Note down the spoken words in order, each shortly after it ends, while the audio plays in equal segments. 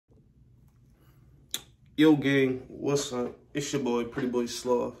Yo gang, what's up? It's your boy, Pretty Boy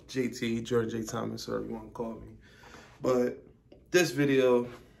Sloth, JT, George J. Thomas, whatever you want to call me. But this video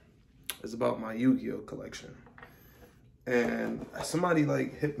is about my Yu-Gi-Oh collection. And somebody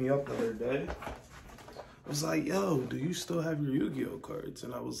like hit me up the other day. I was like, yo, do you still have your Yu-Gi-Oh cards?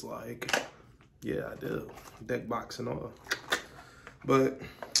 And I was like, yeah, I do. Deck box and all. But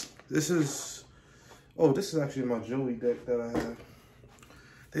this is actually my Joey deck that I have.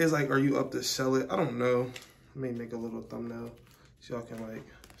 They was like, are you up to sell it? I don't know. I may make a little thumbnail so y'all can like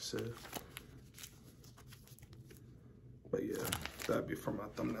see. But yeah, that'd be for my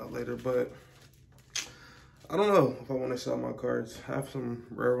thumbnail later. But I don't know if I want to sell my cards. I have some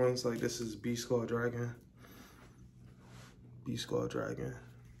rare ones, like this is B-Skull Dragon. B-Skull Dragon.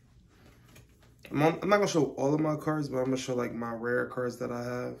 I'm not gonna show all of my cards, but I'm gonna show like my rare cards that I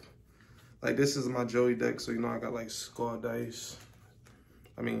have. Like this is my Joey deck, so you know I got like Skull Dice.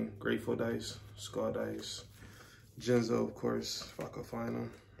 I mean, Grateful Dice, Skull Dice, Jinzo, of course, if I could find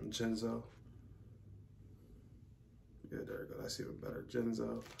them. Jinzo. Yeah, there we go. That's even better.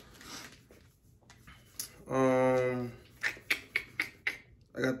 Jinzo.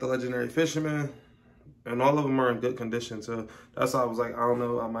 I got the Legendary Fisherman, and all of them are in good condition. So that's why I was like, I don't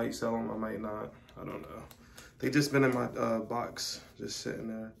know. I might sell them. I might not. I don't know. They just been in my box, just sitting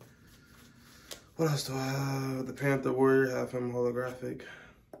there. What else do I have? The Panther Warrior, have him holographic.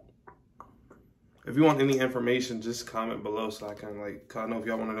 If you want any information, just comment below so I can like, I know if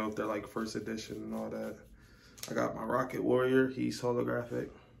y'all want to know if they're like first edition and all that. I got my Rocket Warrior, he's holographic.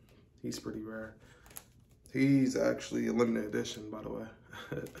 He's pretty rare. He's actually a limited edition, by the way.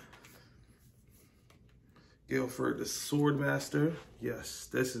 Guilford the Swordmaster. Yes,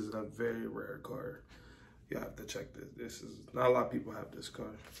 this is a very rare card. You have to check this. This is, not a lot of people have this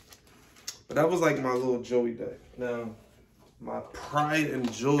card. But that was like my little Joey deck. Now, my pride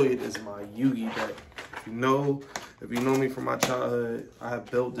and joy is my Yu-Gi deck. If you know me from my childhood, I have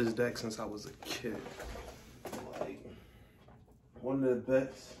built this deck since I was a kid. Like one of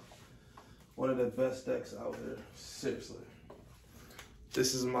the best decks out there. Seriously.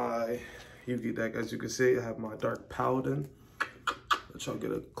 This is my Yu-Gi deck. As you can see, I have my Dark Paladin. Let y'all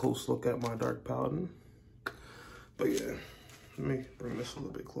get a close look at my Dark Paladin. But yeah. Let me bring this a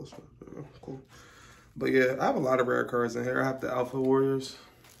little bit closer. Cool. But yeah, I have a lot of rare cards in here. I have the Alpha Warriors.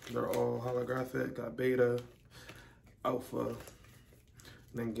 They're all holographic. Got Beta, Alpha, and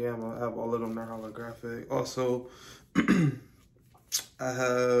then Gamma. I have all of them. They're holographic. Also, I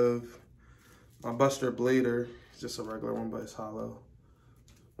have my Buster Blader. It's just a regular one, but it's hollow.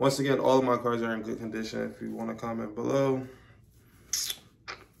 Once again, all of my cards are in good condition. If you want to comment below.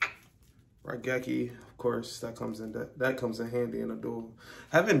 Raigeki, of course, that comes in handy in a duel.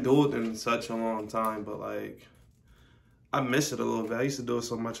 I haven't dueled in such a long time, but like I miss it a little bit. I used to do it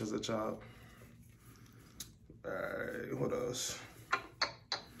so much as a child. Alright, what else?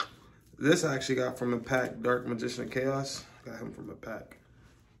 This I actually got from a pack, Dark Magician Chaos. Got him from a pack.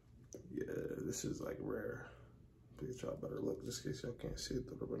 Yeah, this is like rare. Please try better look, just in case y'all can't see it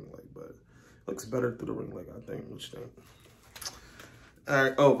through the ring light, but it looks better through the ring light, I think. What you think?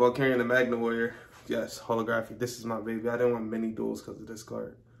 Alright, oh, Valkyrian the Magna Warrior. Yes, holographic. This is my baby. I didn't want many duels because of this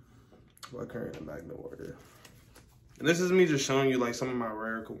card. Valkyrian the Magna Warrior. And this is me just showing you like some of my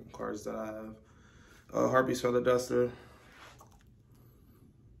rare cards that I have. Harpy's Feather Duster.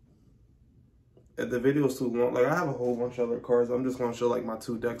 If the video's too long, like I have a whole bunch of other cards. I'm just going to show like my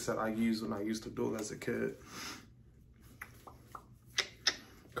two decks that I used when I used to duel as a kid.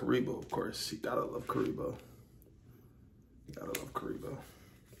 Karibo, of course. You gotta love Karibo. Gotta love Karibo.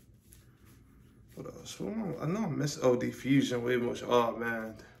 What else? I know I missed Diffusion, Wave Motion. Oh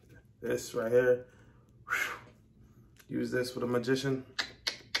man, this right here. Whew. Use this for the Magician.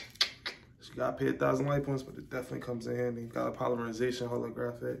 You gotta pay 1,000 life points, but it definitely comes in handy. Got a Polymerization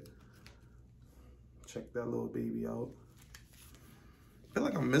holographic. Check that little baby out. I feel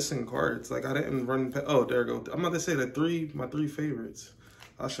like I'm missing cards. Like I didn't run. Oh, there we go. I'm about to say my three favorites.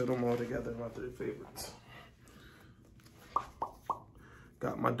 I'll show them all together. My three favorites.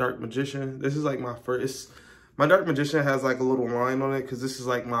 Got my Dark Magician. This is like my first. My Dark Magician has like a little line on it because this is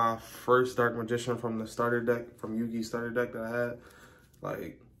like my first Dark Magician from the starter deck, from Yu-Gi starter deck that I had.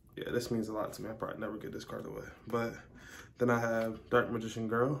 Like, yeah, this means a lot to me. I probably never get this card away. But then I have Dark Magician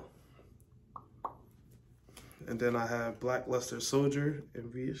Girl. And then I have Blackluster Soldier,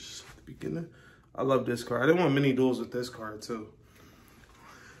 Envious at the beginning. I love this card. I didn't want many duels with this card too.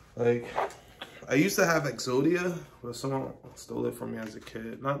 Like, I used to have Exodia, but someone stole it from me as a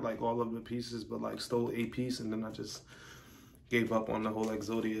kid. Not like all of the pieces, but like stole a piece, and then I just gave up on the whole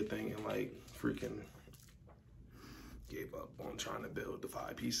Exodia thing and like freaking gave up on trying to build the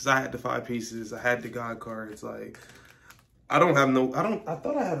 5 pieces. I had the 5 pieces. I had the God cards. Like, I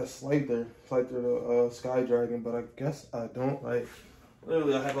thought I had a Scyther the Sky Dragon, but I guess I don't. Like,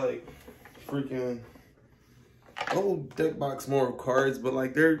 literally, I had like freaking whole deck box more of cards, but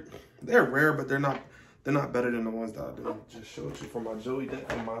like they're rare, but they're not better than the ones that I did just showed you from my Joey deck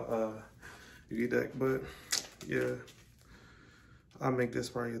and my Yugi deck. But yeah, I'll make this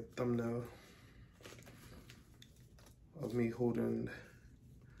probably a thumbnail of me holding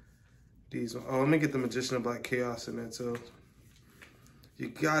these. Oh, let me get the Magician of Black Chaos in there too. You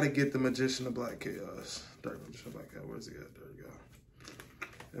gotta get the Magician of Black Chaos. Dark Magician of Black Chaos. Where's he at? There we go.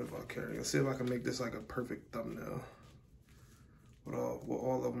 And Valkyrie. Let's see if I can make this like a perfect thumbnail with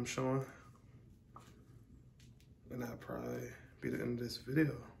all of them showing. And that'll probably be the end of this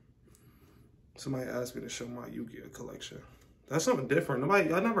video. Somebody asked me to show my Yu-Gi-Oh collection. That's something different.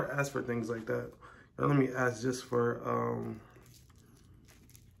 I never asked for things like that. Let me ask just for,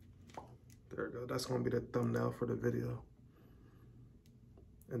 there we go. That's gonna be the thumbnail for the video.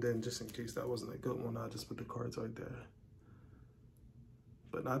 And then just in case that wasn't a good one, I'll just put the cards right there.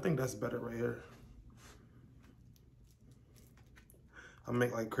 But I think that's better right here. I'll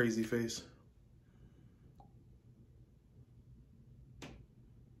make like crazy face.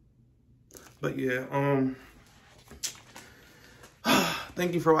 But yeah,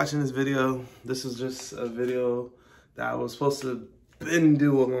 thank you for watching this video. This is just a video that I was supposed to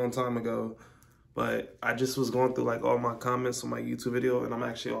do a long time ago, but I just was going through like all my comments on my YouTube video, and I'm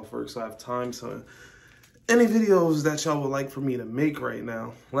actually off work, so I have time. So any videos that y'all would like for me to make right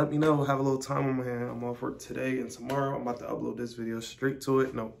now, let me know. Have a little time on my hand. I'm off work today and tomorrow. I'm about to upload this video straight to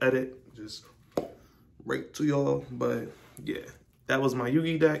it. No edit, just right to y'all. But yeah, that was my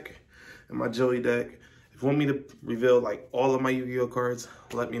Yugi deck and my Joey deck. If you want me to reveal like all of my Yu-Gi-Oh cards,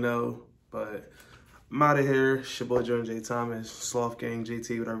 let me know. But I'm out of here. It's your boy Jordan J. Thomas, Sloth Gang,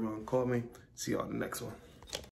 JT, whatever you want to call me. See y'all in the next one.